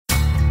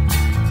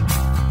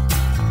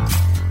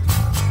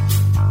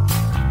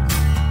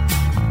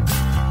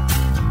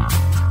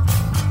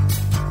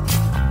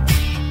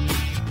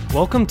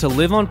Welcome to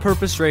Live on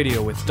Purpose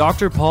Radio with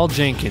Dr. Paul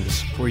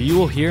Jenkins, where you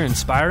will hear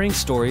inspiring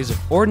stories of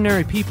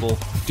ordinary people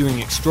doing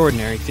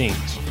extraordinary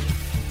things.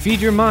 Feed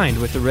your mind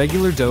with a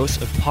regular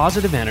dose of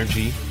positive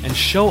energy and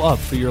show up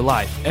for your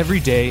life every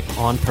day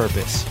on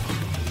purpose.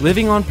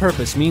 Living on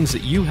purpose means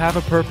that you have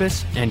a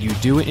purpose and you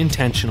do it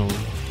intentionally.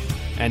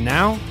 And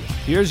now,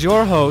 here's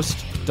your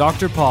host,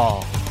 Dr.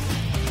 Paul.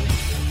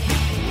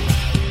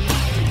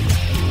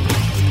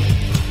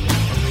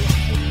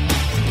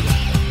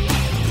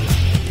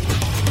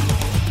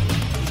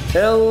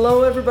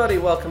 Hello everybody,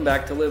 welcome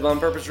back to Live on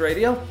Purpose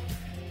Radio.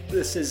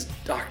 This is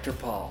Dr.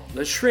 Paul,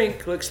 the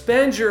shrink who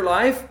expands your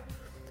life.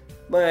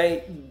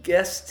 My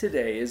guest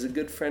today is a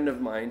good friend of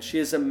mine. She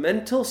is a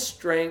mental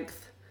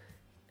strength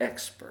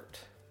expert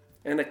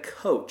and a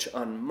coach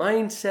on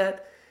mindset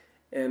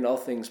and all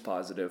things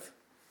positive.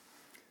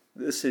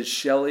 This is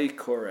Shelly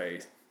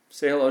Corey.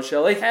 Say hello,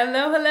 Shelly.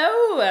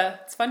 Hello.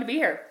 It's fun to be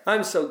here.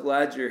 I'm so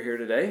glad you're here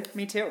today.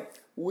 Me too.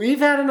 We've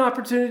had an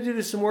opportunity to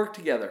do some work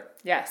together.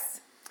 Yes.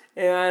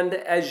 And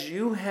as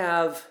you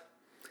have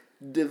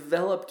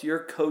developed your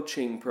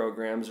coaching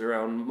programs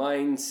around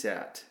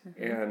mindset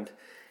and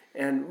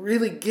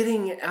really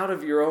getting out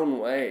of your own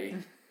way,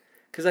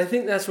 because I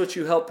think that's what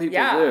you help people do,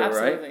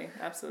 absolutely, right?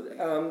 Absolutely.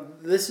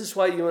 This is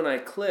why you and I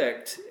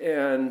clicked,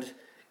 and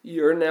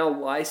you're now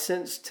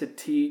licensed to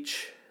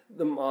teach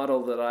the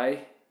model that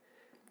I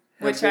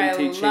have been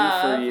teaching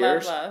for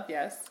years. Love,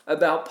 yes.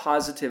 About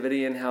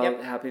positivity and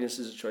how happiness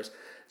is a choice.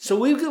 So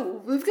we've got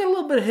a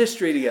little bit of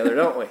history together,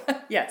 don't we?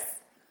 Yes.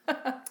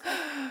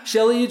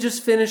 Shelly, you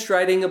just finished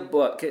writing a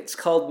book. It's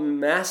called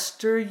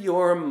Master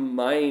Your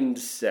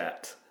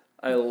Mindset.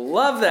 I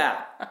love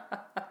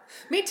that.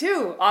 Me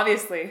too,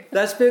 obviously.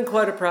 That's been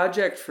quite a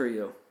project for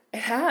you. It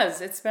has.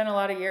 It's been a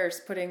lot of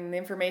years putting the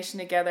information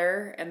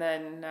together, and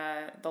then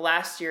the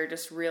last year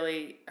just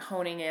really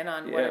honing in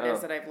on what it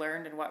is that I've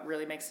learned and what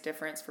really makes a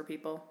difference for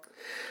people.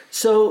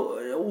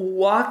 So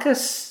walk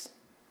us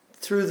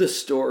through the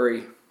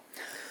story.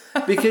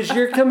 Because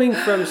you're coming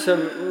from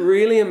some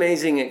really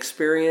amazing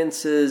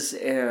experiences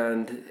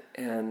and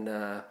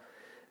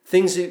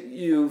things that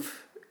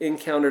you've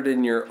encountered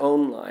in your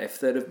own life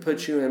that have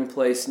put you in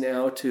place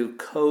now to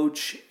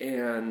coach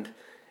and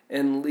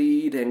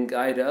lead and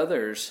guide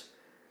others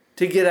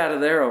to get out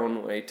of their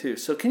own way too.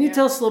 So can you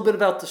tell us a little bit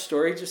about the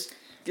story? Just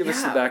give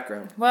us the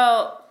background.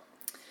 Well,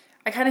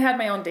 I kind of had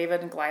my own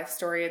David and Goliath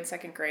story in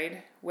second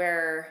grade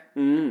where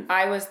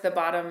I was the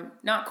bottom,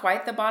 not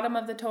quite the bottom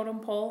of the totem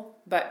pole,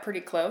 but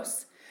pretty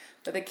close.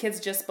 But the kids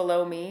just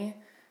below me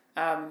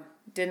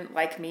didn't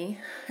like me.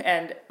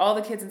 And all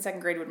the kids in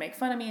second grade would make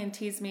fun of me and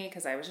tease me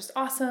because I was just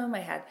awesome. I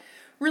had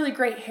really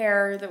great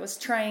hair that was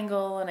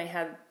triangle, and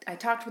I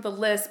talked with a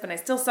lisp, and I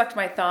still sucked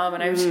my thumb,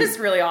 and I was just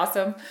really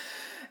awesome.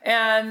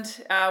 And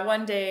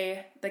one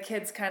day, the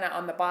kids kind of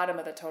on the bottom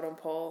of the totem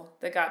pole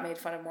that got made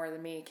fun of more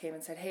than me came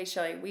and said, "Hey,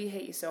 Shelly, we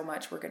hate you so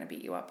much, we're going to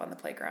beat you up on the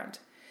playground."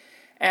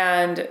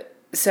 And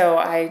so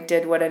I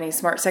did what any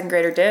smart second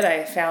grader did.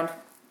 I found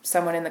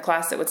someone in the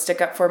class that would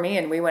stick up for me,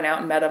 and we went out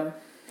and met them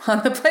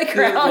on the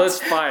playground.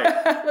 Let's fight.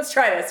 Let's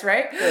try this,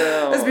 right?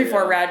 This is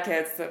before Rad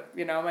Kids that,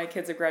 my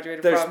kids have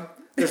graduated from.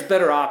 There's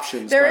better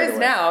options. There is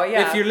now,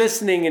 yeah. If you're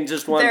listening and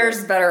just wondering.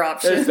 There's better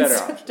options.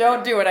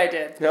 Don't do what I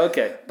did.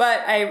 Okay.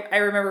 But I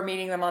remember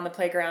meeting them on the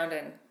playground,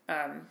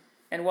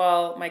 and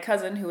while my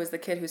cousin, who was the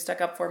kid who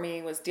stuck up for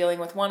me, was dealing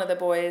with one of the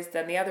boys,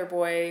 then the other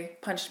boy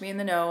punched me in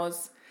the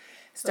nose,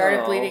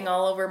 started bleeding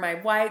all over my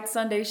white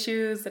Sunday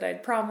shoes that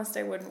I'd promised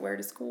I wouldn't wear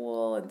to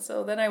school. And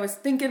so then I was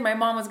thinking my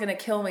mom was going to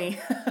kill me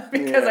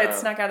because I'd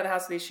snuck out of the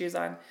house with these shoes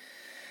on.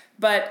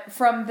 But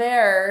from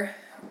there,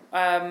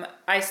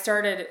 I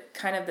started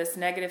kind of this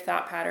negative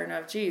thought pattern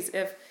of, geez,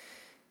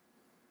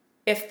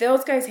 if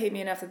those guys hate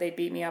me enough that they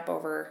beat me up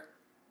over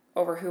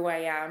who I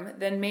am,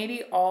 then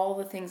maybe all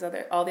the things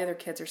all the other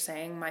kids are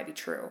saying might be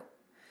true.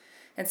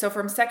 And so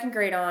from second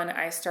grade on,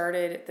 I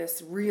started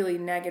this really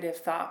negative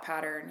thought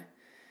pattern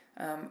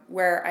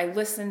where I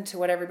listened to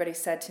what everybody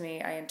said to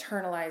me. I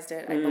internalized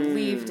it. I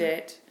believed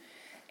it.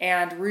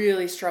 And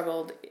really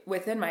struggled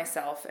within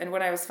myself. And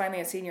when I was finally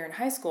a senior in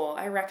high school,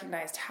 I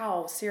recognized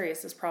how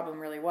serious this problem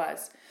really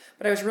was.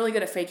 But I was really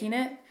good at faking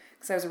it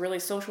because I was a really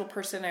social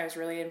person. I was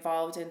really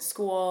involved in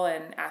school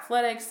and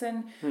athletics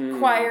and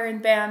choir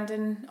and band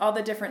and all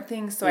the different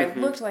things. So I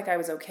looked like I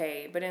was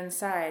okay. But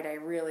inside, I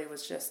really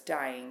was just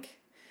dying.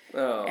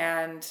 Oh.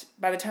 And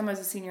by the time I was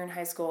a senior in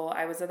high school,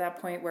 I was at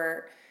that point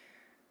where,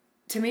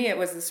 to me, it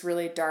was this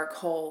really dark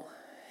hole.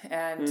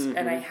 And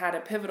I had a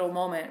pivotal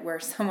moment where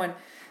someone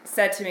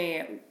said to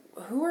me,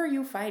 "Who are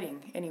you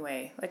fighting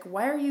anyway? Like,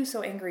 why are you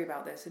so angry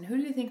about this? And who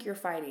do you think you're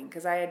fighting?"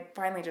 Because I had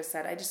finally just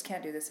said, I just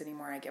can't do this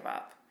anymore. I give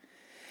up.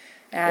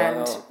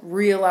 And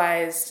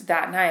realized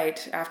that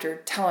night, after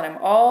telling him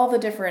all the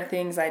different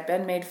things I'd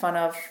been made fun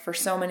of for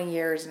so many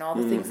years and all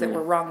the things that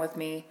were wrong with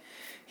me,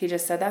 he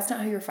just said, "That's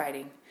not who you're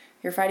fighting.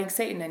 You're fighting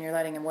Satan, and you're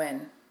letting him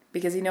win.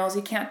 Because he knows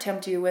he can't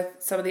tempt you with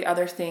some of the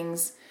other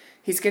things.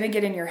 He's going to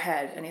get in your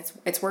head, and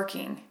it's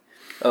working."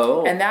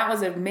 Oh. And that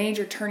was a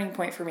major turning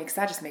point for me because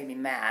that just made me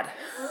mad.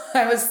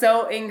 I was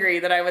so angry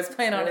that I was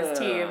playing on his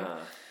team.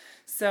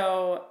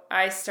 So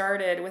I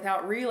started,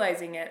 without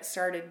realizing it,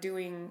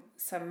 doing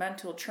some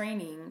mental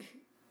training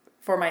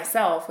for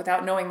myself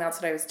without knowing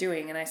that's what I was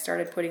doing. And I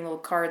started putting little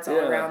cards all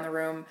around the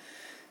room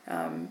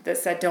that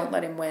said, don't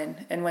let him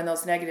win. And when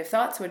those negative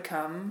thoughts would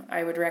come,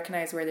 I would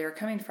recognize where they were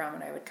coming from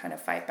and I would kind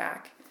of fight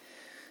back.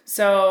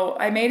 So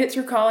I made it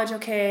through college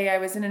okay. I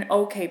was in an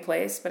okay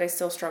place, but I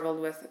still struggled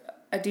with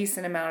a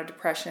decent amount of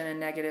depression and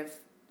negative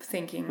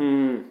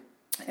thinking.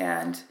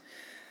 And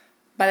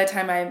by the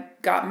time I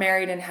got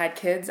married and had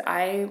kids,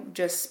 I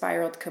just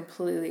spiraled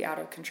completely out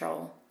of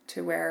control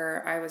to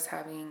where I was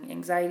having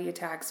anxiety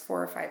attacks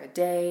 4 or 5 a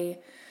day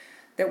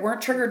that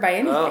weren't triggered by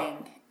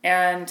anything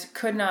and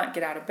could not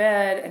get out of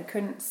bed and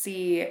couldn't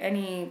see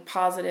any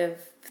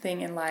positive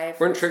thing in life.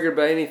 Weren't triggered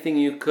by anything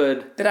you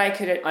could that I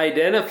could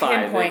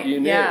identify pinpoint. That you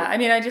knew. Yeah, I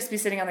mean, I'd just be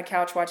sitting on the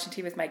couch watching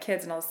TV with my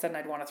kids, and all of a sudden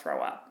I'd want to throw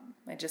up.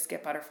 I'd just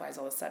get butterflies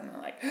all of a sudden.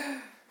 I'm like,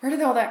 where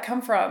did all that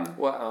come from?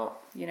 Wow.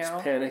 You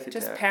know,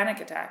 just panic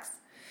attacks,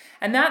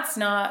 and that's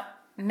not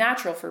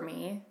natural for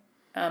me,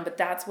 but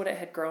that's what it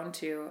had grown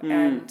to,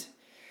 and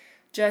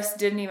just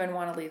didn't even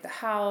want to leave the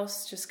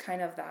house. Just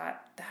kind of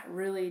that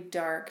really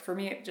dark. For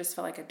me, it just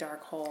felt like a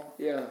dark hole.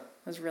 Yeah, it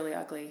was really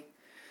ugly.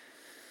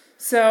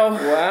 So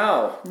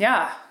wow,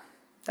 yeah,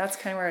 that's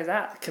kind of where I was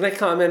at. Can I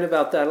comment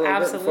about that a little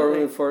bit before we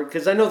move forward?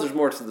 Because I know there's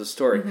more to the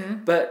story,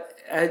 but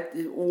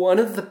one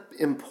of the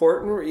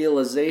important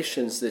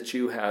realizations that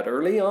you had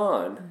early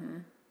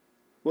on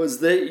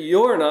was that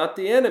you're not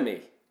the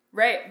enemy.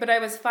 Right, but I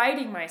was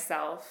fighting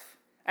myself.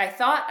 I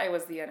thought I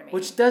was the enemy.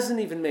 Which doesn't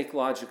even make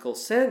logical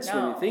sense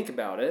when you think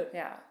about it.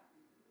 Yeah.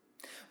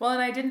 Well,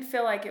 and I didn't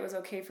feel like it was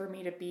okay for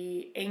me to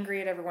be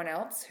angry at everyone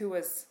else who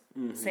was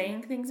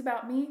saying things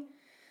about me.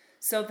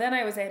 So then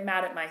I was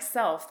mad at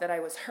myself that I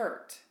was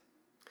hurt.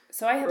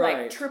 So I had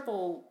like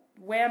triple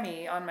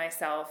whammy on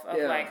myself of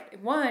like,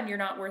 1, you're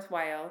not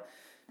worthwhile.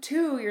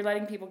 2, you're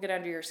letting people get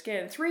under your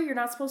skin. 3, you're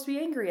not supposed to be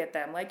angry at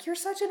them. Like, you're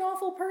such an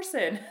awful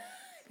person.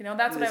 You know,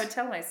 that's what I would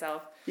tell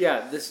myself.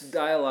 Yeah, this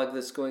dialogue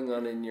that's going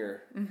on in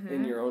your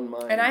own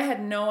mind. And I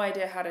had no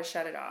idea how to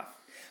shut it off.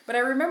 But I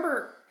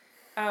remember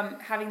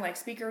having like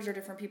speakers or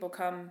different people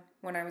come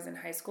when I was in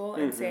high school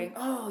and saying,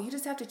 oh, you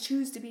just have to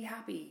choose to be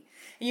happy.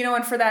 You know,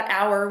 and for that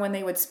hour when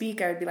they would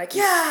speak, I would be like,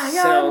 yeah,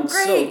 I'm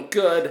great.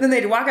 So good. Then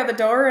they'd walk out the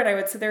door and I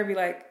would sit there and be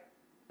like,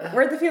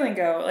 where'd the feeling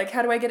go? Like,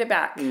 how do I get it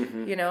back?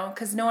 You know,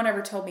 because no one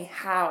ever told me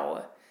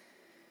how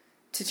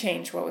to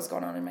change what was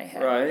going on in my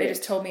head. Right. They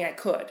just told me I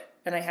could,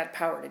 and I had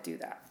power to do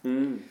that.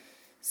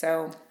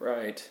 So.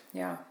 Right.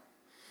 Yeah.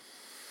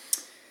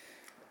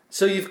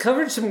 So you've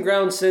covered some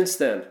ground since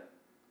then.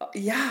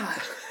 Yeah.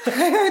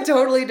 I'm a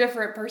totally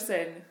different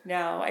person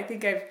now. I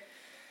think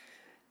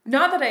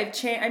not that I've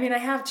changed. I mean, I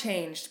have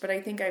changed, but I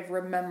think I've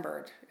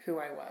remembered who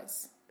I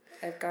was.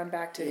 I've gone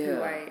back to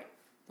who I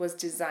was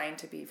designed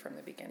to be from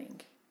the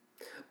beginning.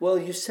 Well,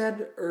 you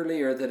said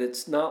earlier that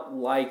it's not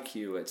like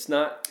you. It's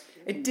not.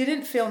 It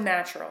didn't feel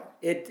natural.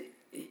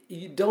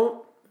 You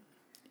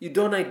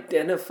don't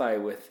identify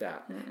with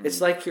that. It's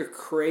like you're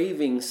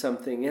craving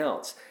something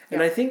else.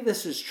 And I think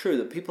this is true.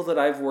 The people that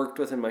I've worked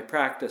with in my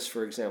practice,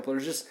 for example, or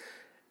just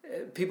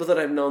people that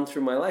I've known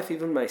through my life,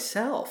 even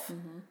myself,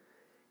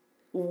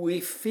 we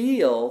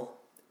feel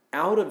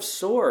out of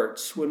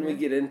sorts when we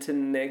get into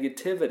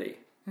negativity.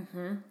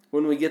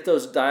 When we get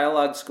those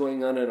dialogues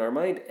going on in our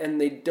mind,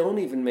 and they don't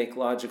even make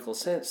logical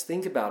sense.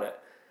 Think about it.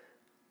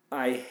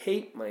 I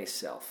hate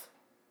myself.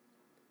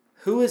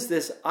 Who is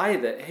this I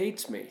that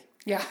hates me?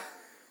 Yeah.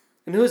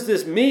 And who is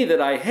this me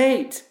that I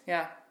hate?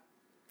 Yeah.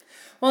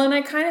 Well, and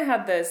I kind of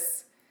had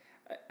this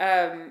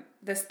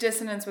this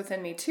dissonance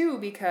within me too,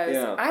 because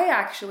I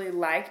actually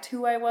liked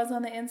who I was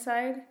on the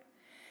inside.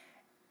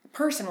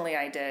 Personally,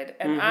 I did.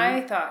 And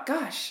I thought,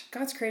 gosh,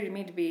 God's created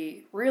me to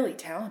be really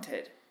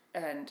talented.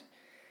 And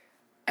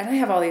I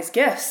have all these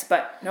gifts,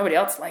 but nobody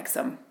else likes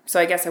them. So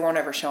I guess I won't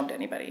ever show them to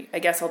anybody. I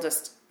guess I'll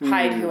just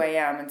hide who I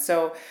am. And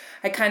so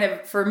I kind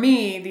of, for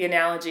me, the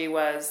analogy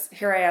was,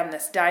 here I am,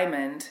 this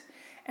diamond,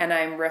 and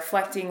I'm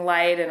reflecting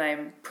light, and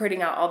I'm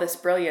putting out all this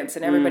brilliance,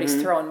 and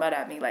everybody's throwing mud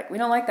at me. Like, we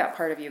don't like that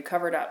part of you,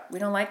 cover it up. We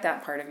don't like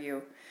that part of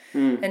you.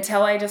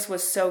 Until I just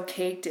was so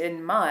caked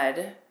in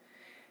mud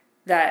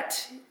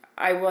that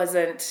I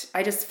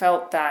just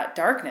felt that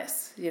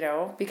darkness, you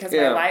know, because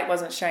my light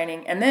wasn't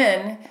shining. And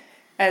then,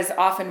 as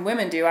often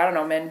women do, I don't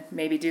know, men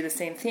maybe do the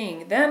same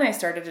thing. Then I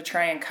started to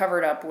try and cover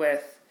it up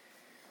with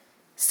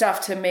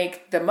stuff to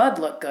make the mud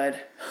look good.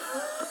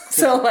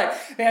 So like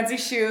fancy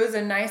shoes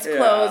and nice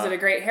clothes and a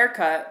great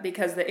haircut,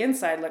 because the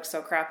inside looked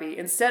so crappy,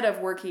 instead of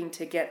working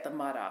to get the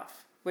mud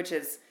off, which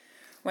is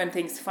when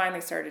things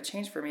finally started to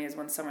change for me, is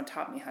when someone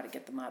taught me how to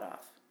get the mud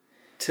off.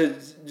 To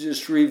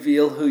just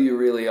reveal who you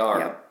really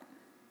are.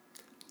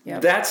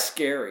 Yep. That's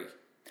scary.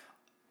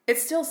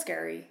 It's still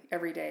scary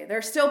every day.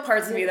 There's still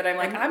parts of me that I'm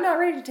like, I'm not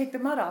ready to take the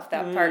mud off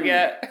that part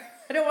yet.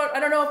 I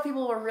don't know if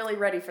people were really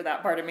ready for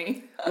that part of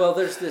me. Well,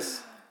 there's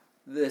this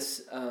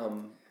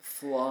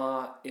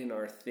flaw in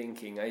our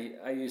thinking.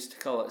 I used to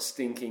call it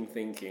stinking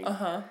thinking.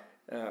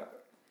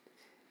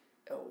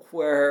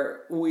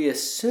 Where we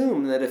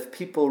assume that if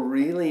people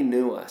really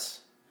knew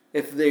us,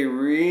 if they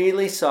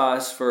really saw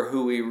us for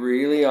who we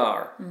really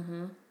are,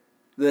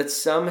 that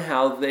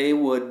somehow they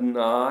would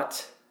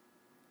not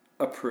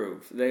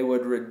approve. They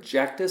would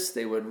reject us.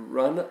 They would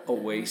run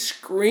away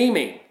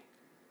screaming.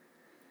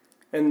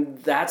 And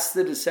that's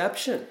the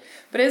deception.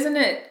 But isn't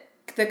it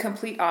the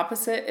complete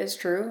opposite is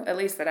true? At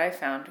least that I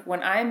found.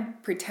 When I'm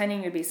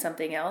pretending to be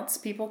something else,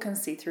 people can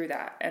see through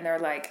that. And they're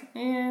like,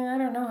 I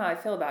don't know how I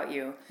feel about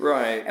you.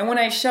 Right. And when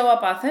I show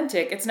up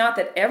authentic, it's not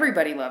that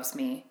everybody loves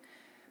me.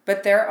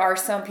 But there are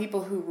some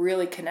people who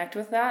really connect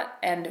with that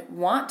and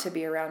want to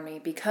be around me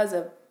because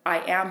of I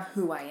am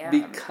who I am.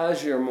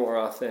 Because you're more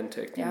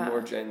authentic and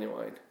more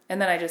genuine.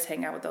 And then I just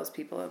hang out with those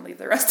people and leave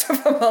the rest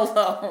of them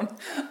alone.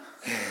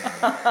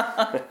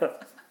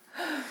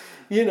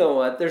 You know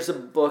what? There's a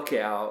book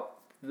out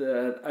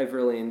that I've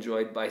really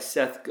enjoyed by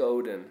Seth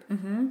Godin.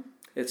 Mm-hmm.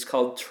 It's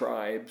called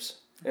Tribes.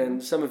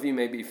 And some of you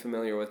may be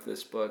familiar with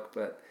this book,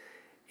 but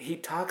he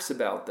talks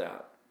about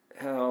that.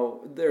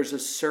 How there's a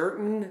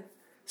certain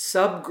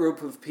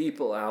subgroup of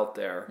people out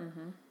there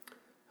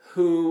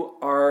who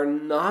are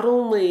not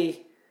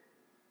only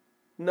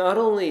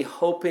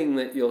hoping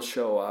that you'll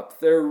show up,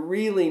 they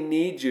really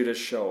need you to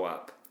show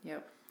up.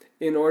 Yep.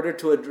 In order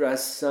to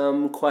address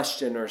some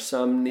question or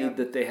some need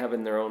that they have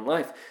in their own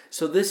life.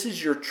 So this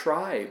is your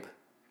tribe.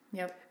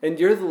 Yep. And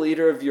you're the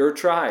leader of your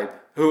tribe.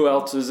 Who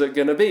else is it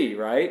going to be,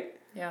 right?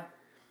 Yeah.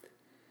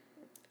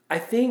 I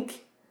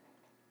think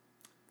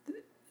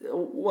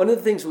one of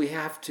the things we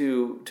have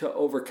to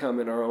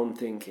overcome in our own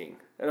thinking,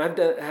 and I've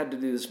had to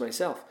do this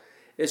myself,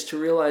 is to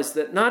realize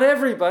that not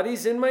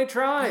everybody's in my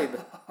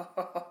tribe.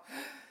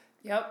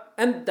 Yep.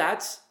 And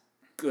that's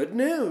good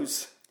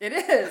news. It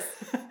is.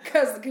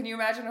 Because can you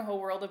imagine a whole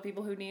world of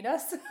people who need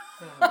us?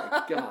 Oh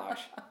my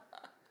gosh.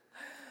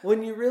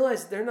 When you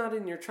realize they're not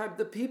in your tribe,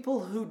 the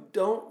people who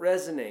don't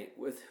resonate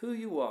with who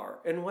you are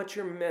and what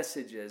your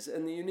message is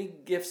and the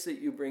unique gifts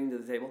that you bring to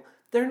the table,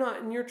 they're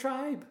not in your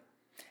tribe.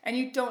 And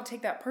you don't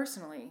take that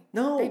personally.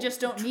 No. They just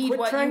don't need Quit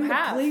what trying you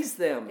have. to please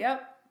them.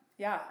 Yep.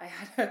 Yeah,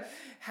 I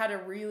had a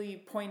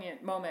really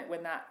poignant moment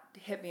when that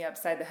hit me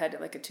upside the head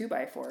like a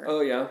 2x4.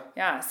 Oh, yeah?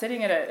 Yeah,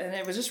 sitting and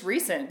it was just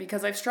recent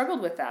because I've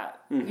struggled with that.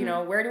 Mm-hmm. You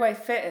know, where do I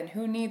fit and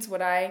who needs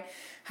what I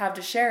have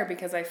to share,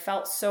 because I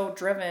felt so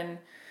driven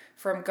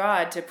from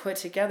God to put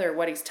together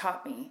what he's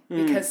taught me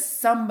because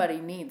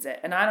somebody needs it.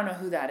 And I don't know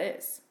who that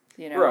is,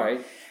 you know?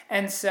 Right.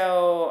 And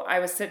so I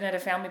was sitting at a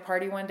family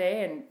party one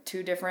day and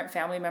two different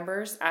family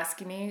members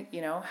asking me,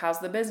 you know, how's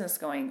the business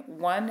going?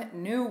 One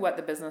knew what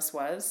the business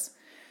was.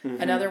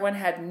 Another one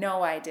had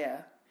no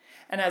idea.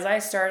 And as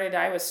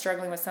I was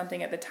struggling with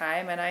something at the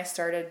time, and I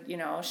started, you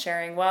know,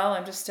 sharing, well,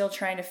 I'm just still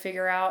trying to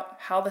figure out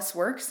how this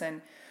works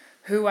and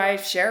who I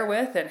share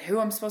with and who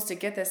I'm supposed to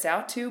get this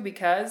out to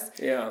because,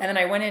 and then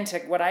I went into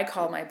what I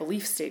call my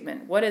belief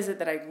statement. What is it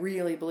that I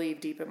really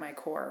believe deep in my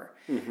core?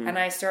 And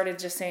I started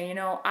just saying, you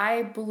know,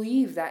 I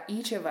believe that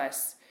each of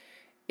us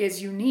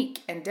is unique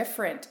and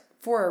different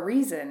for a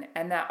reason,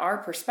 and that our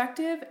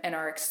perspective and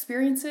our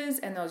experiences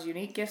and those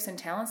unique gifts and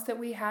talents that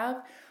we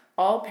have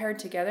all paired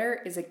together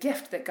is a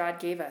gift that God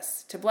gave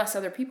us to bless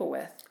other people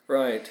with.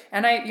 Right.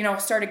 And I, you know,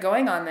 started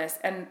going on this,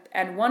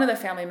 and one of the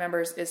family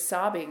members is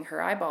sobbing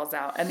her eyeballs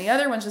out, and the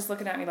other one's just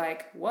looking at me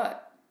like,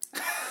 what?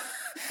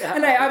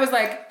 And I was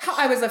like,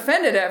 I was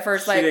offended at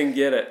first. She like, didn't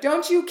get it.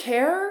 Don't you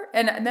care?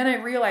 And then I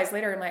realized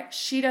later, I'm like,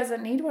 she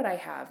doesn't need what I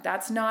have.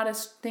 That's not a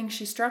thing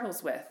she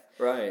struggles with.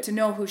 Right. To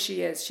know who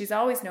she is. She's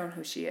always known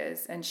who she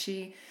is. And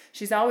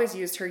she's always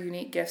used her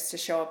unique gifts to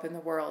show up in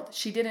the world.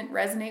 She didn't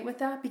resonate with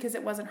that because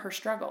it wasn't her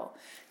struggle.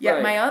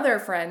 Yet my other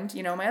friend,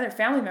 you know, my other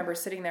family member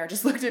sitting there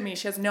just looked at me.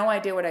 She has no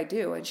idea what I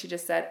do. And she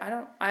just said,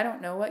 I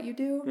don't know what you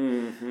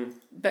do,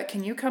 but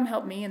can you come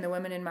help me and the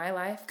women in my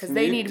life? Because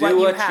they need what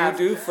you have.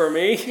 Do what you do for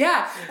me.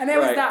 Yeah. And I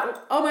was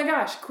that, oh my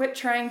gosh, quit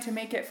trying to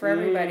make it for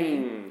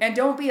everybody. And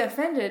don't be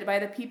offended by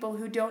the people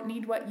who don't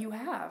need what you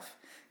have.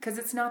 Because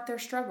it's not their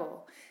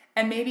struggle.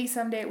 And maybe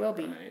someday it will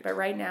be. Right. But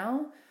right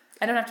now,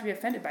 I don't have to be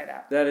offended by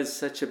that. That is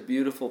such a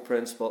beautiful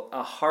principle.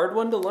 A hard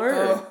one to learn.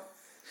 Oh.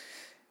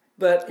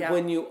 But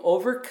when you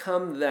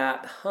overcome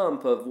that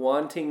hump of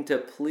wanting to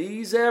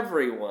please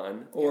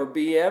everyone or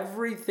be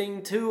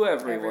everything to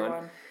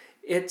everyone,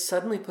 it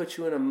suddenly puts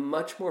you in a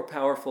much more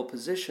powerful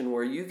position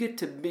where you get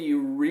to be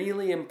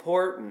really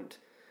important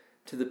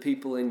to the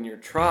people in your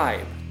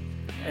tribe.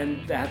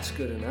 And that's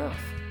good enough.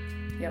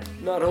 Yep.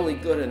 Not only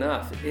good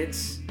enough,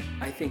 it's,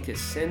 I think,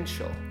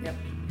 essential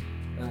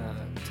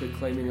to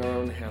claiming our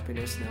own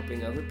happiness and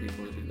helping other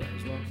people to do that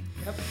as well.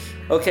 Yep.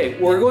 Okay,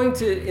 we're going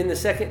to, in the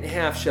second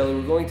half, Shelley,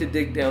 we're going to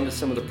dig down to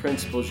some of the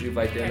principles you've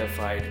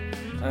identified.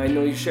 I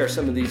know you share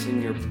some of these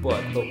in your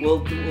book, but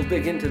we'll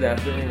dig into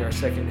that during our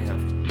second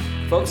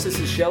half. Folks, this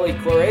is Shelley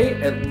Corey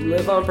at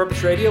Live on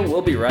Purpose Radio.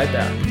 We'll be right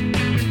back.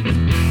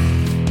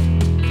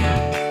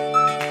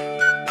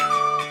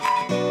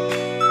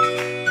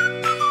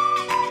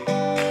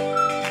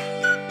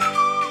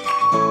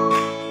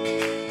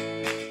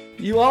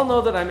 all know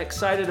that I'm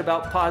excited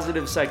about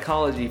positive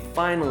psychology.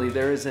 Finally,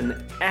 there is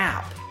an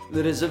app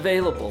that is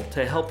available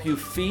to help you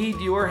feed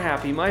your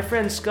happy. My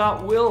friend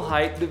Scott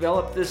Wilhite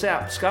developed this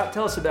app. Scott,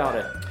 tell us about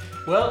it.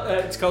 Well,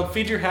 it's called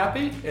Feed Your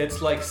Happy.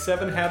 It's like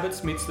 7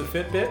 Habits meets the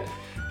Fitbit,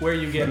 where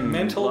you get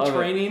mental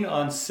training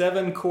on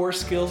 7 core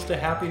skills to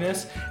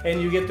happiness,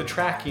 and you get the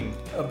tracking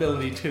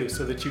ability too,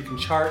 so that you can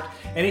chart.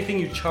 Anything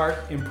you chart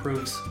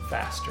improves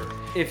faster.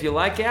 If you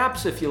like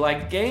apps, if you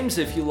like games,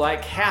 if you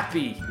like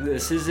happy,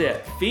 this is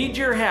it. Feed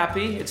Your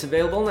Happy. It's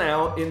available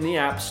now in the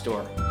App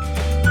Store.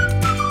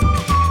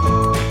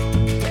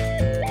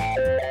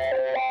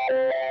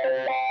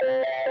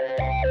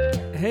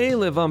 Hey,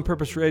 Live on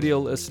Purpose Radio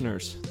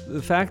listeners.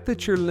 The fact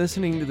that you're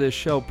listening to this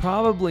show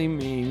probably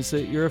means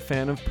that you're a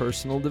fan of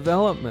personal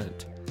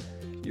development.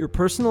 Your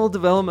personal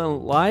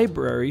development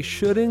library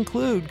should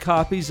include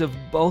copies of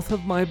both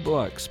of my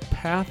books,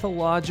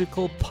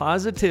 Pathological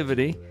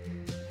Positivity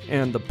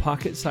and the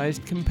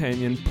pocket-sized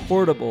companion,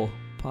 Portable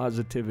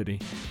Positivity.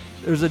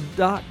 There's a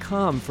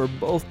 .com for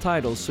both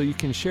titles so you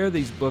can share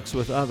these books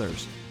with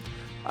others.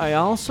 I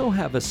also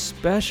have a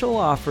special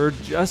offer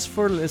just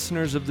for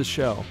listeners of the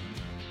show.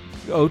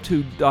 Go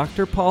to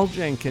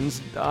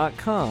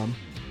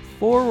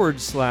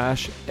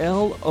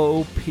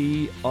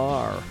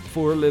drpauljenkins.com/LOPR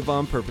for Live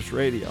on Purpose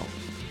Radio.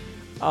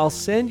 I'll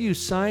send you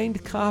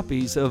signed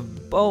copies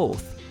of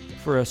both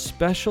for a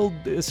special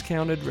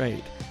discounted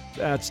rate.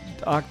 That's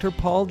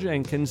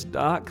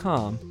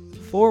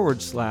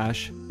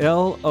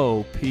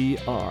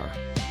drpauljenkins.com/LOPR.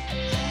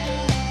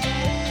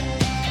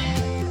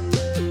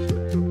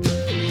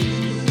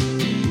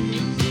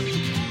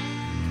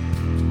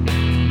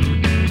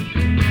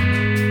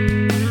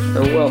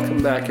 And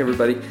welcome back,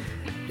 everybody.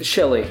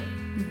 Shelley,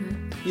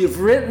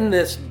 you've written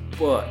this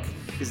book.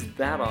 Is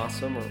that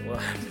awesome or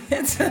what?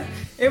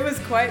 It was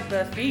quite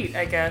the feat,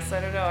 I guess.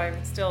 I don't know.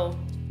 I'm still...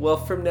 Well,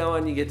 from now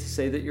on, you get to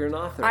say that you're an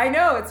author. I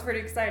know. It's pretty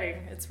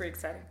exciting.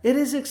 It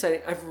is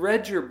exciting. I've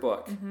read your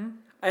book.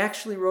 I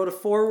actually wrote a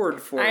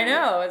foreword for it. I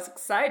know. It's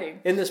exciting.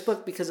 In this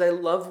book, because I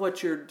love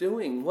what you're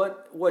doing.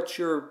 What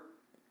you're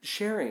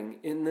sharing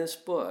in this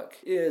book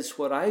is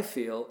what I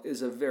feel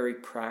is a very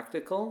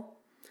practical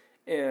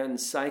and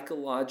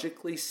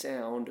psychologically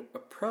sound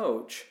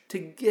approach to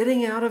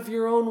getting out of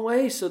your own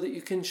way so that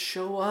you can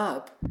show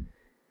up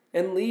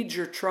and lead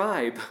your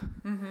tribe,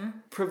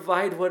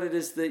 provide what it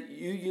is that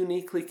you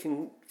uniquely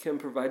can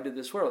provide to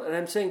this world. And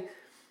I'm saying,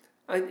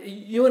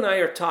 you and I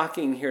are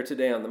talking here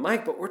today on the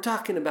mic, but we're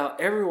talking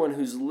about everyone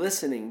who's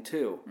listening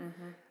too.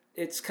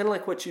 It's kind of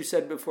like what you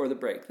said before the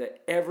break, that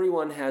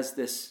everyone has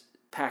this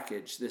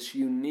package, this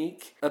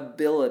unique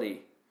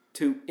ability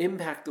to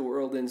impact the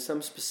world in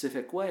some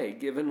specific way,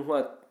 given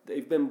what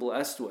they've been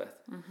blessed with.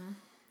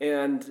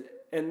 And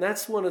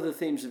that's one of the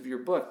themes of your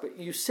book. But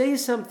you say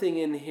something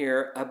in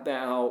here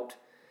about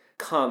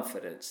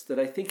confidence that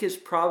I think is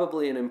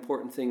probably an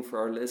important thing for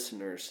our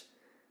listeners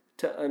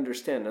to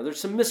understand. Now, there's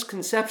some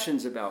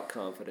misconceptions about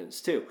confidence,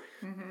 too.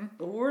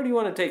 Where do you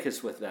want to take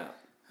us with that?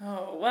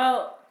 Oh,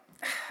 well,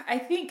 I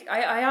think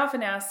I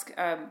often ask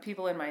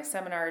people in my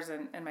seminars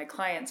and my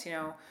clients,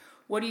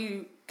 what do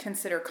you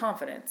consider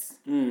confidence?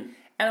 And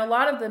a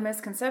lot of the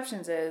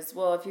misconceptions is,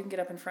 well, if you can get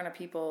up in front of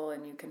people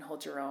and you can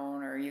hold your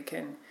own, or you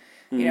can,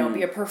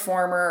 be a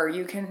performer, or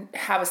you can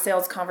have a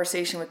sales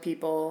conversation with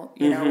people,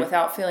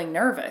 without feeling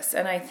nervous.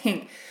 And I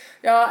think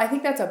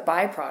that's a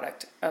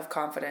byproduct of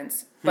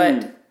confidence.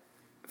 But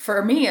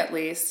for me, at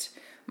least,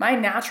 my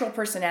natural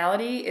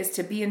personality is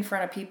to be in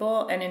front of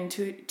people and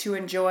to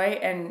enjoy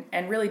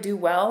and really do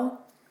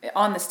well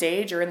on the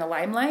stage or in the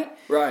limelight.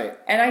 Right.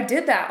 And I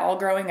did that all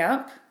growing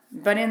up.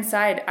 But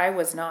inside, I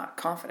was not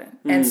confident.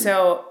 And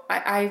so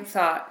I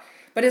thought,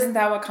 but isn't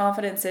that what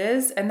confidence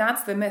is? And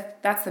that's the myth.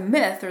 That's the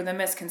myth, or the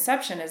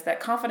misconception, is that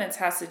confidence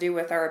has to do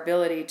with our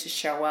ability to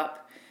show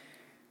up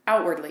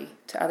outwardly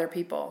to other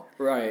people.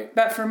 Right.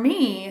 But for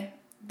me,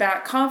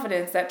 that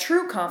confidence, that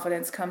true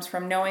confidence, comes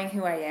from knowing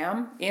who I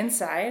am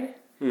inside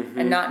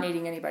and not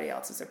needing anybody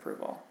else's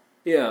approval.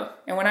 Yeah.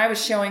 And when I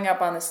was showing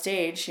up on the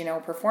stage,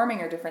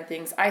 performing or different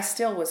things, I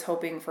still was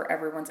hoping for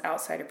everyone's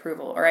outside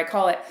approval. Or I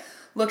call it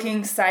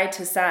looking side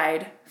to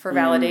side for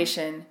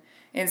validation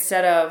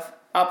instead of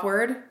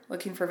upward,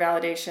 looking for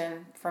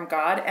validation from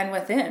God and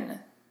within,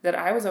 that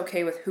I was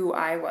okay with who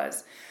I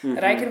was.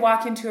 That I could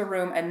walk into a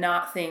room and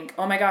not think,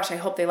 oh my gosh, I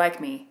hope they like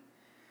me.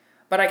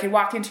 But I could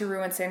walk into a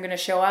room and say, I'm going to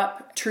show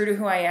up true to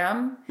who I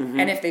am.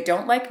 And if they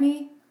don't like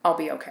me, I'll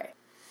be okay.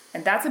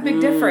 And that's a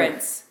big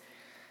difference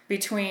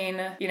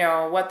between,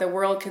 what the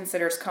world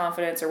considers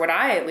confidence, or what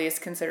I at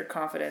least considered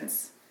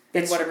confidence.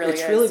 It's what it really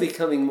is. It's really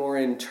becoming more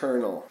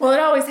internal. Well, it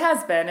always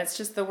has been. It's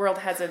just the world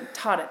hasn't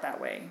taught it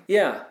that way.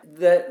 Yeah,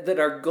 that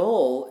our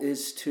goal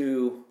is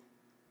to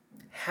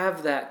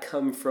have that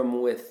come from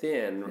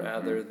within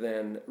rather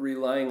than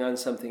relying on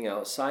something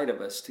outside of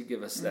us to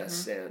give us that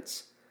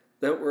sense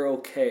that we're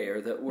okay,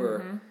 or that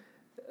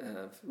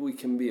we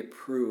can be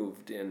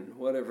approved in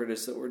whatever it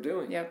is that we're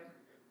doing. Yep.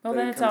 Well,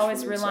 then it's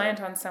always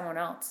reliant on someone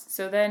else.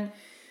 So then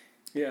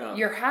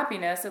your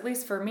happiness, at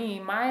least for me,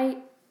 my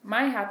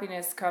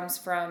happiness comes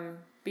from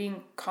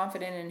being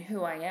confident in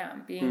who I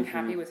am, being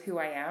happy with who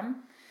I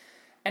am.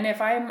 And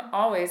if I'm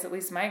always, at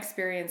least my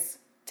experience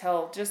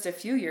till just a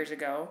few years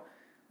ago,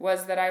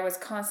 was that I was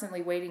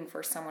constantly waiting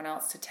for someone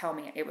else to tell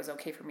me it was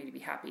okay for me to be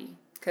happy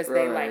because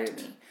they liked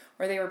me,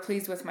 or they were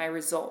pleased with my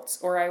results,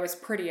 or I was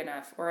pretty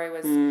enough, or I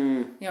was,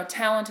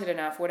 talented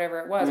enough, whatever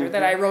it was, or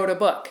that I wrote a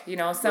book,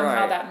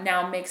 somehow that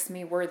now makes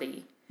me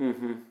worthy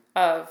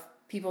of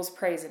people's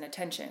praise and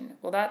attention.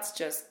 Well, that's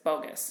just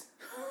bogus,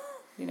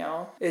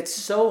 It's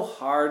so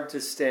hard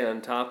to stay on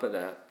top of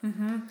that.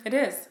 It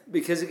is.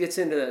 Because it gets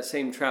into that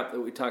same trap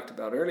that we talked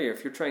about earlier.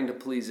 If you're trying to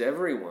please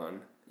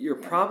everyone, you're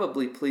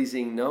probably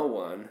pleasing no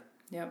one.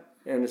 Yep.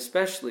 And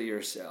especially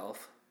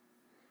yourself.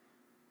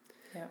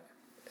 Yep.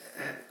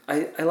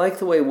 I like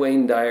the way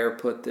Wayne Dyer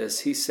put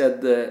this. He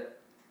said that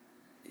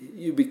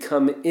you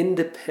become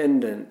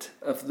independent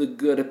of the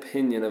good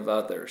opinion of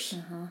others.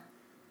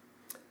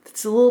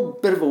 It's a little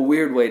bit of a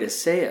weird way to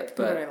say it,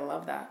 but I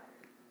love that.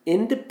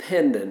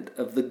 Independent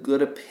of the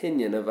good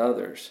opinion of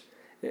others.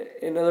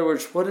 In other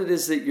words, what it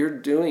is that you're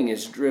doing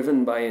is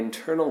driven by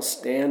internal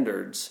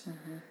standards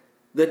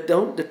that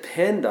don't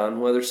depend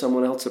on whether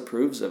someone else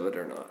approves of it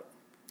or not.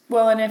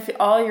 Well, and if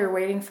all you're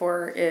waiting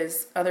for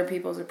is other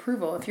people's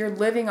approval, if you're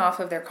living off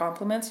of their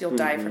compliments, you'll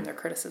die from their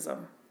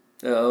criticism.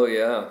 Oh,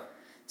 yeah.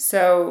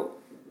 So,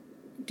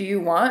 do you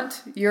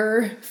want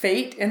your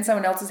fate in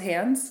someone else's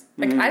hands?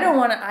 Like, I don't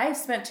want to, I've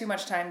spent too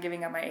much time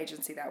giving up my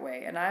agency that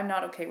way, and I'm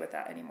not okay with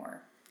that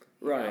anymore.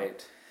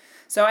 Right.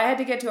 So I had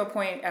to get to a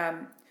point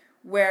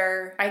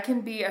where I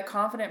can be a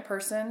confident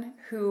person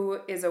who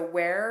is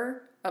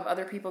aware of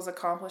other people's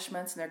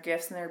accomplishments and their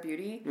gifts and their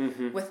beauty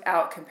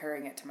without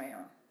comparing it to my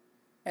own.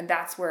 And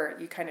that's where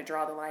you kind of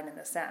draw the line in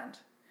the sand.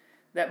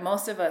 That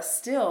most of us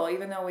still,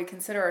 even though we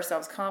consider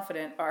ourselves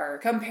confident, are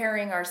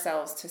comparing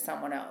ourselves to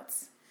someone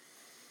else.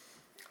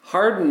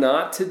 Hard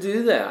not to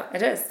do that.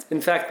 It is.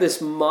 In fact,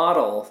 this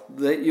model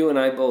that you and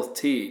I both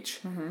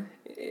teach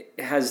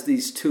has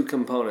these two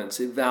components,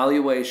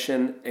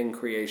 evaluation and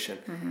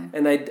creation.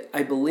 And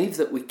I believe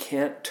that we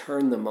can't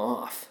turn them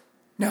off.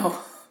 No,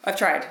 I've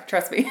tried.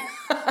 Trust me.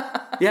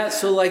 Yeah,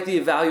 so like the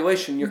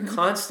evaluation, you're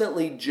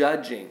constantly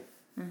judging.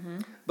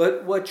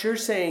 But what you're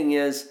saying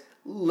is,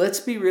 let's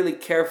be really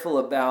careful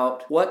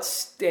about what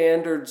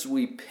standards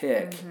we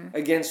pick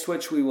against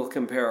which we will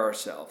compare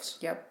ourselves.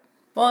 Yep.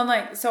 Well,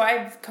 and so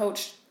I've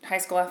coached high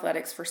school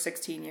athletics for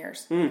 16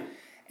 years.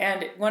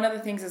 And one of the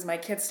things is my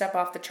kids step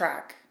off the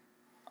track.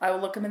 I will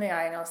look them in the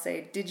eye and I'll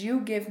say, did you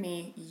give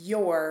me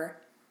your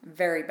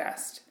very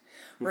best?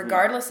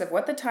 Regardless of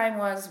what the time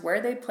was,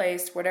 where they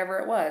placed, whatever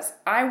it was,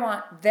 I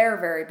want their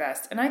very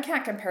best. And I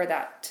can't compare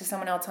that to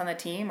someone else on the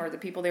team or the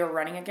people they were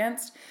running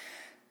against.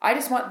 I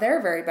just want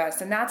their very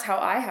best, and that's how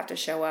I have to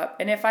show up.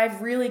 And if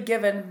I've really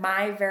given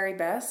my very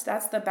best,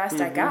 that's the best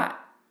I got.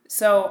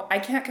 So I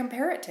can't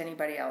compare it to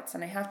anybody else,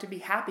 and I have to be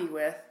happy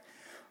with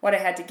what I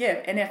had to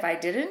give. And if I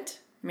didn't,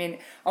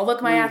 I'll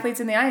look my athletes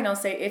in the eye and I'll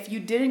say, if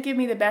you didn't give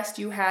me the best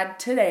you had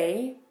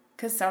today,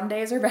 because some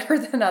days are better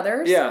than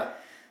others,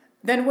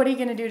 then what are you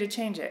going to do to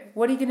change it?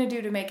 What are you going to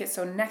do to make it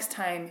so next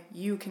time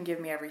you can give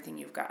me everything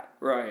you've got?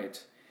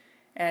 Right.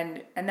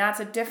 And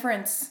that's a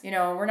difference.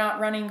 We're not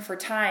running for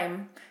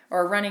time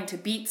or running to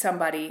beat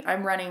somebody.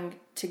 I'm running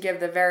to give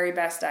the very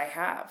best I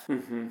have.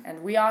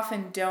 And we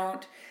often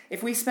don't,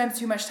 if we spend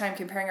too much time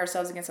comparing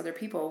ourselves against other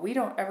people, we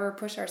don't ever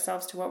push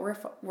ourselves to what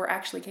we're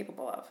actually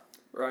capable of.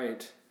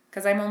 Right.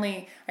 Because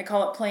I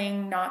call it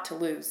playing not to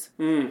lose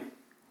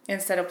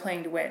instead of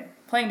playing to win.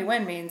 Playing to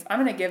win means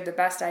I'm going to give the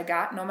best I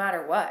got no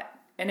matter what.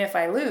 And if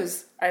I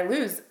lose, I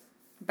lose,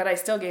 but I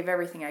still gave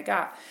everything I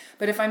got.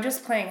 But if I'm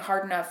just playing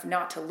hard enough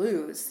not to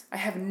lose, I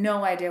have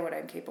no idea what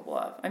I'm capable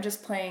of. I'm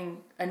just playing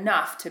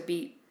enough to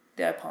beat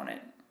the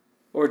opponent.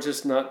 Or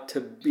just not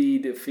to be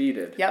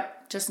defeated.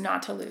 Yep, just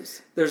not to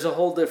lose. There's a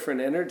whole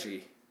different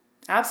energy.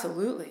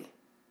 Absolutely.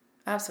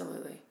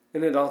 Absolutely.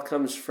 And it all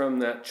comes from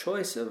that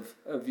choice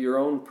of your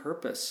own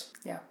purpose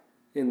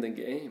in the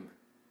game.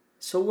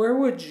 So where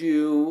would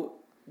you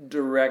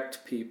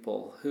direct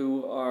people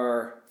who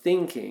are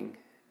thinking,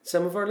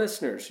 some of our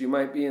listeners, you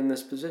might be in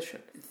this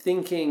position,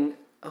 thinking,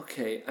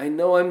 okay, I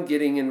know I'm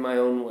getting in my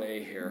own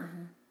way here.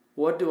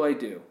 What do I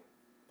do?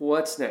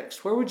 What's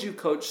next? Where would you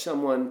coach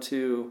someone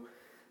to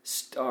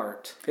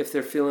start if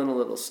they're feeling a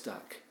little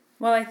stuck?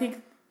 Well, I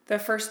think the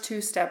first two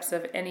steps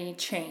of any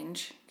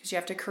change, because you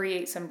have to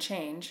create some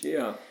change,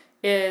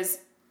 is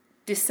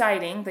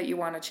deciding that you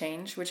want to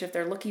change, which if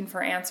they're looking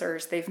for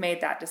answers, they've made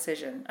that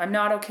decision. I'm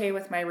not okay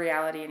with my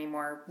reality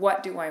anymore.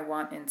 What do I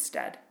want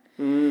instead?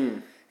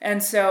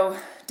 And so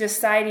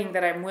deciding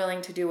that I'm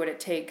willing to do what it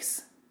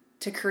takes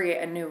to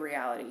create a new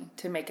reality,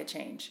 to make a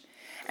change.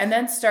 And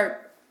then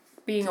start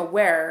being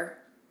aware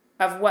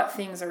of what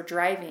things are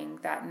driving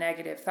that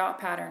negative thought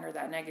pattern or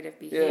that negative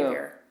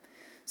behavior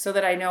so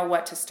that I know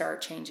what to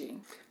start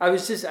changing. I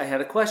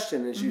had a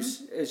question as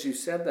you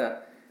said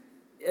that.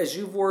 As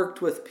you've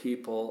worked with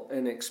people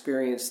and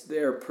experienced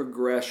their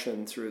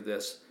progression through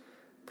this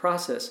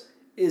process,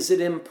 is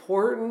it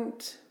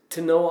important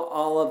to know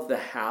all of the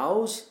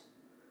hows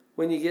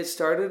when you get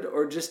started,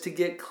 or just to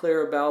get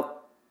clear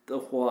about the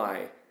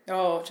why.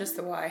 Oh, just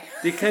the why.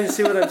 Do you kind of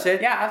see what I'm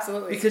saying? Yeah,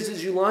 absolutely. Because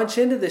as you launch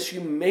into this, you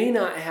may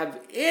not have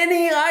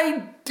any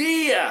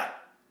idea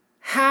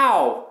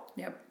how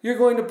you're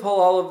going to pull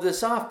all of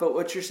this off. But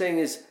what you're saying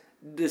is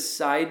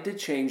decide to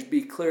change.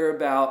 Be clear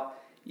about,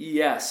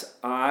 yes,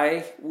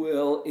 I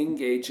will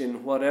engage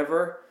in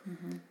whatever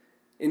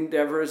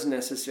endeavor is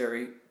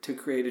necessary to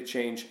create a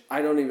change.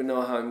 I don't even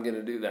know how I'm going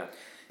to do that.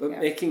 But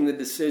making the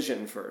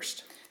decision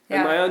first.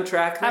 Am I on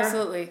track there?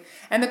 Absolutely.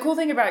 And the cool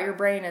thing about your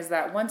brain is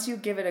that once you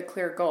give it a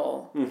clear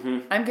goal,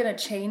 I'm going to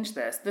change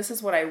this. This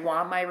is what I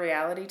want my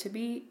reality to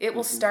be. It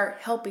will start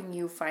helping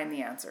you find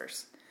the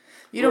answers.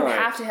 You don't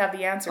have to have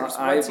the answers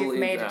once you've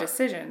made a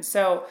decision.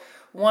 So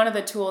one of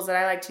the tools that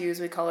I like to use,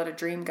 we call it a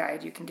dream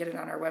guide. You can get it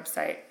on our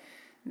website.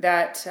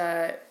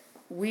 That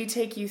we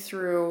take you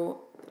through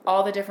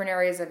all the different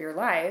areas of your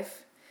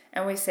life.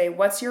 And we say,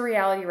 what's your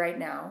reality right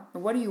now?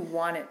 And what do you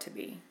want it to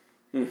be?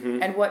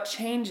 And what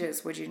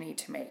changes would you need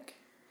to make?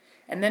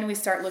 And then we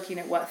start looking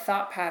at what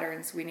thought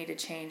patterns we need to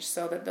change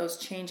so that those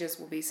changes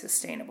will be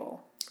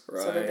sustainable.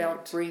 Right. So that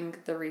they'll bring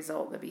the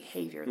result, the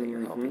behavior that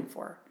you're hoping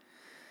for.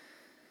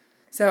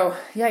 So,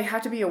 you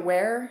have to be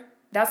aware.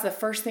 That's the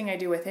first thing I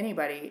do with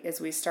anybody is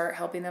we start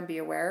helping them be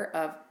aware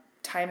of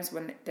times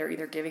when they're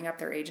either giving up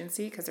their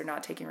agency because they're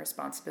not taking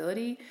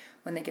responsibility,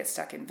 when they get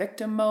stuck in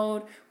victim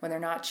mode, when they're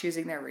not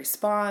choosing their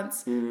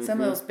response, some of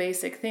those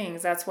basic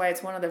things. That's why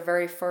it's one of the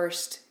very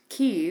first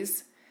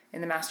keys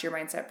in the Master Your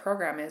Mindset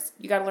program is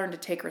you got to learn to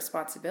take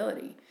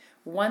responsibility.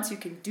 Once you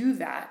can do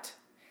that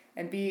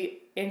and be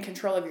in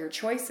control of your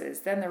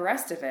choices, then the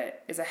rest of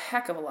it is a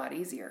heck of a lot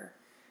easier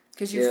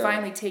because you've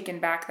finally taken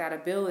back that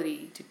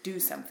ability to do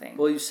something.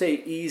 Well, you say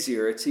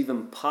easier. It's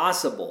even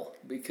possible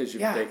because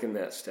you've taken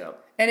that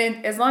step.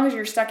 And as long as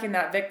you're stuck in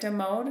that victim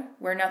mode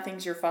where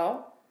nothing's your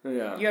fault,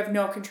 you have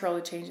no control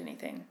to change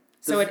anything.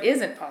 So it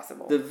isn't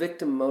possible. The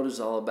victim mode is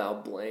all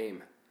about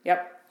blame.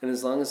 Yep. And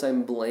as long as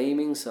I'm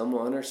blaming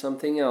someone or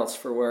something else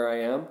for where I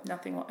am,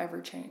 nothing will ever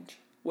change.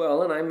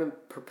 Well, and I'm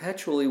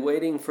perpetually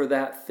waiting for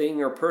that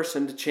thing or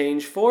person to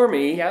change for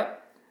me. Yep.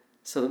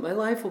 So that my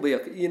life will be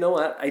okay. You know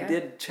what? I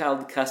did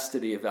child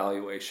custody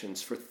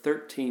evaluations for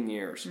 13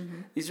 years.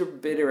 These are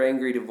bitter,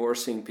 angry,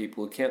 divorcing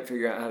people who can't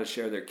figure out how to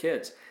share their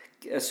kids.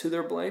 Guess who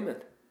they're blaming?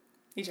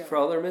 Each other. For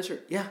all their misery.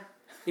 Yeah,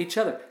 each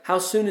other. How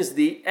soon is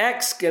the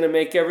ex going to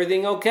make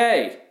everything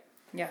okay?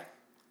 Yeah.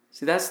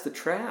 See, that's the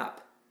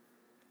trap.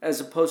 As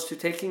opposed to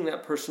taking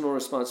that personal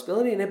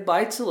responsibility, and it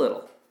bites a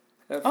little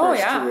at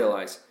first to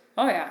realize.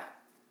 Oh, yeah.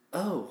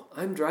 Oh,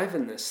 I'm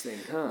driving this thing,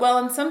 huh? Well,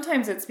 and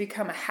sometimes it's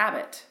become a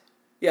habit.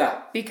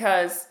 Yeah.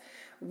 Because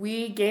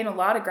we gain a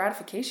lot of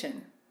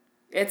gratification.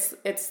 It's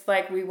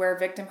like we wear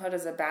victimhood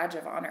as a badge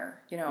of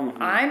honor. You know,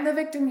 I'm the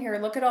victim here.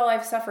 Look at all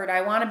I've suffered. I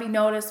want to be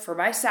noticed for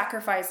my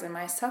sacrifice and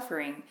my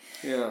suffering.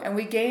 Yeah. And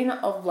we gain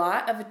a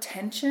lot of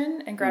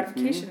attention and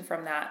gratification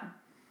from that.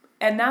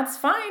 And that's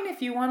fine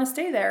if you want to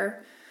stay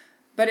there.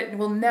 But it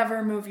will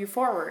never move you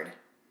forward.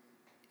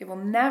 It will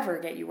never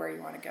get you where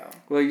you want to go.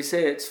 Well, you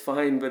say it's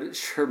fine, but it's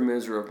sure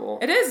miserable.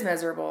 It is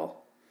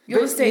miserable.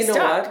 You'll stay stuck.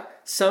 You know what?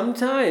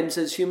 Sometimes,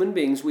 as human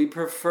beings, we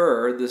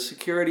prefer the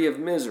security of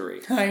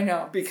misery. I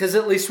know. Because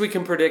at least we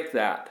can predict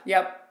that.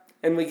 Yep.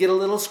 And we get a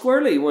little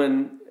squirrely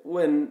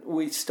when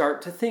we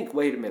start to think,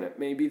 wait a minute,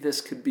 maybe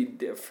this could be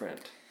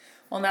different.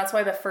 Well, and that's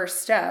why the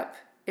first step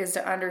is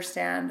to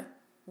understand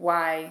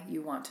why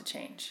you want to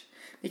change.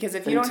 Because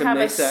if you don't have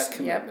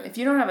if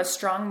you don't have a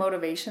strong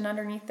motivation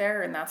underneath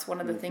there, and that's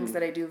one of the things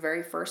that I do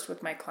very first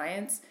with my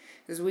clients,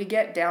 is we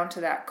get down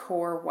to that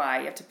core why.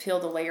 You have to peel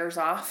the layers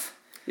off.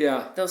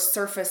 Yeah. Those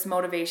surface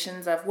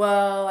motivations of,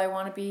 well, I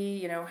want to be,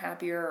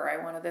 happier, or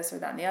I want to this or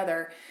that and the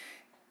other.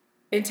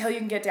 Until you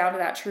can get down to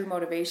that true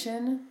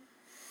motivation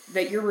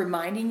that you're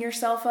reminding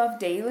yourself of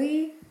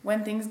daily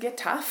when things get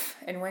tough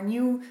and when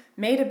you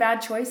made a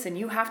bad choice and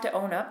you have to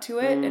own up to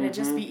it and it'd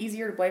just be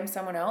easier to blame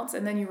someone else.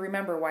 And then you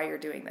remember why you're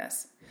doing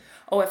this.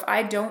 Oh, if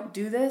I don't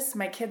do this,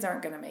 my kids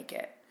aren't going to make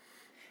it.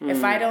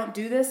 If I don't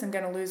do this, I'm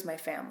going to lose my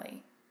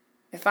family.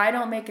 If I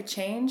don't make a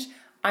change,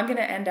 I'm going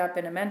to end up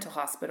in a mental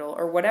hospital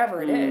or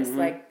whatever it is.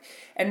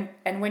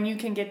 And when you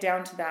can get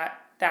down to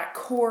that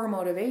core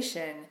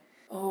motivation,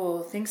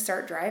 things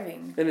start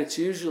driving. And it's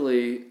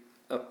usually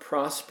a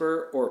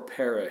prosper or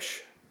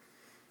perish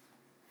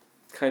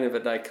kind of a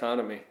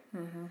dichotomy.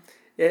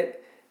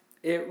 It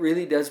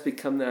really does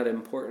become that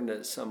important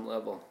at some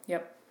level.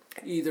 Yep.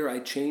 Either I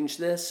change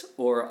this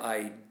or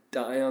I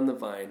die on the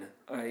vine.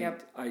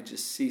 I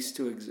just cease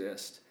to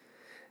exist.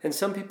 And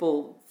some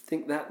people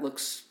think that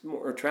looks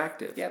more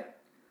attractive. Yep.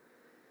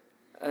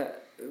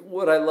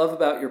 What I love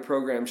about your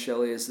program,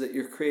 Shelley, is that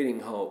you're creating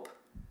hope.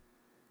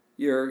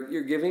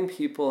 You're giving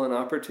people an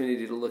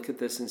opportunity to look at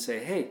this and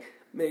say, hey,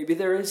 maybe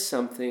there is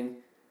something,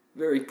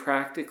 very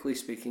practically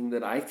speaking,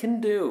 that I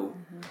can do.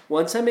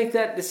 Once I make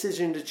that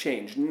decision to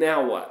change,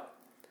 now what?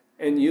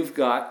 And you've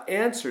got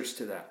answers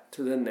to that,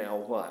 to the now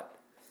what.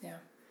 Yeah.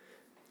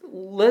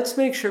 Let's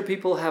make sure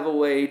people have a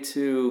way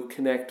to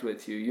connect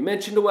with you. You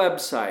mentioned a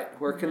website.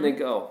 Where can they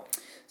go?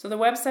 So the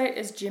website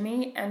is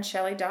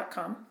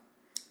jimmyandshelley.com.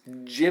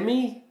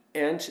 Jimmy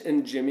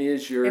And Jimmy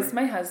is your It's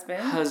my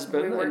husband.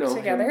 husband. We work I know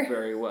together. him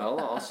very well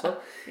also.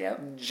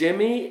 Yep.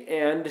 Jimmy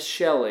and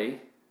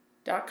Shelley.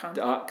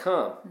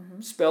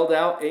 .com. Spelled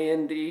out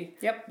A-N-D.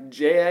 Yep.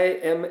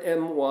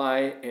 J-I-M-M-Y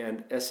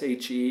and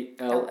SHELLY.com.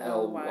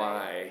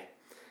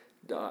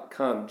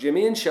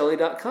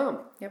 JimmyandShelly.com.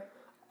 Yep.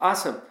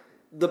 Awesome.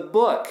 The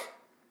book,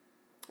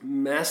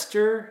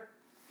 Master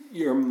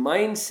Your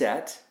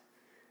Mindset,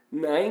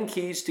 9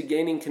 Keys to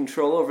Gaining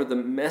Control Over the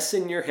Mess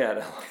in Your Head.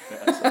 I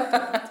like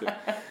that too.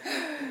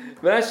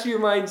 Master Your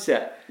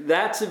Mindset.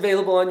 That's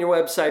available on your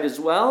website as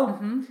well.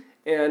 Mm-hmm.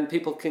 And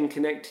people can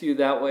connect to you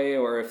that way,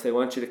 or if they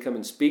want you to come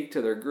and speak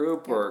to their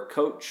group or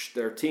coach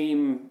their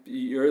team,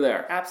 you're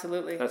there.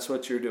 Absolutely. That's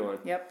what you're doing.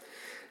 Yep.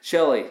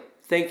 Shelley,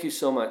 thank you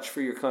so much for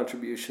your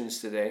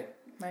contributions today.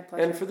 My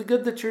pleasure. And for the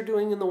good that you're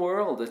doing in the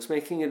world. It's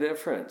making a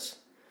difference.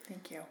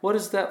 Thank you. What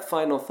is that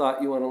final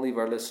thought you want to leave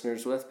our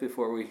listeners with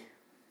before we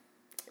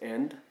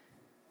end?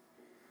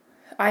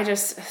 I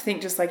just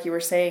think, just like you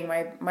were saying,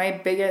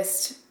 my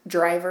biggest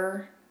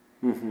driver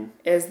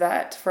is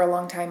that for a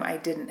long time I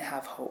didn't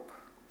have hope.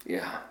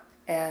 Yeah.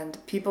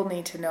 And people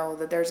need to know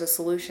that there's a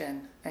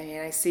solution. I mean,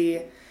 I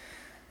see,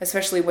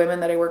 especially women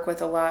that I work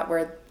with a lot,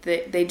 where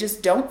they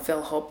just don't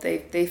feel hope.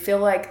 They feel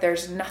like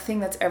there's nothing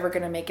that's ever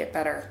going to make it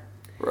better.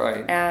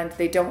 Right. And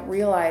they don't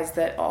realize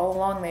that all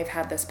along they've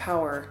had this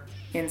power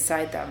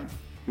inside them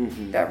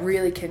that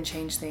really can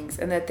change things,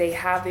 and that they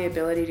have the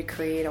ability to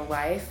create a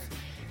life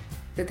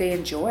that they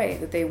enjoy,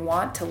 that they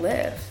want to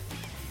live.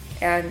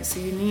 And so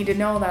you need to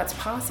know that's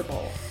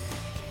possible.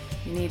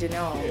 You need to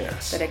know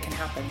that it can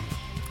happen.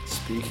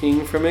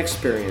 Speaking from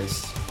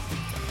experience.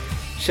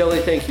 Shelley,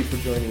 thank you for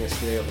joining us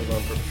today at Live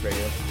on Purpose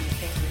Radio.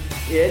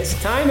 Thank you.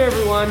 It's time,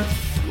 everyone.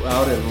 Go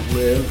out and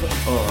live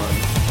on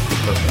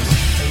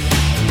purpose.